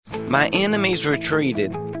My enemies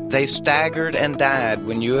retreated. They staggered and died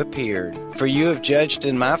when you appeared. For you have judged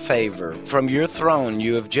in my favor. From your throne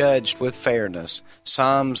you have judged with fairness.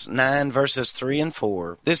 Psalms 9 verses 3 and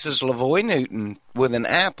 4. This is LaVoy Newton with an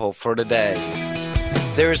apple for today.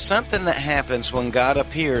 There is something that happens when God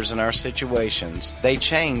appears in our situations. They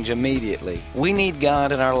change immediately. We need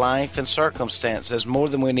God in our life and circumstances more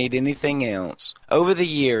than we need anything else. Over the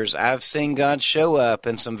years, I've seen God show up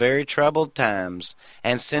in some very troubled times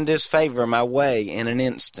and send His favor my way in an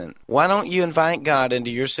instant. Why don't you invite God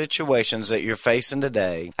into your situations that you're facing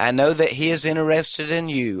today? I know that He is interested in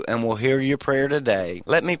you and will hear your prayer today.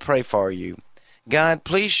 Let me pray for you. God,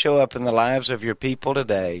 please show up in the lives of your people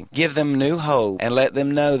today. Give them new hope and let them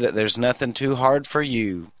know that there's nothing too hard for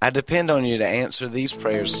you. I depend on you to answer these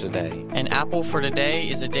prayers today. An Apple for Today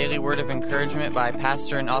is a daily word of encouragement by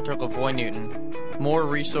pastor and author LaVoy Newton. More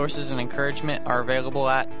resources and encouragement are available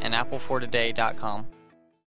at anapplefortoday.com.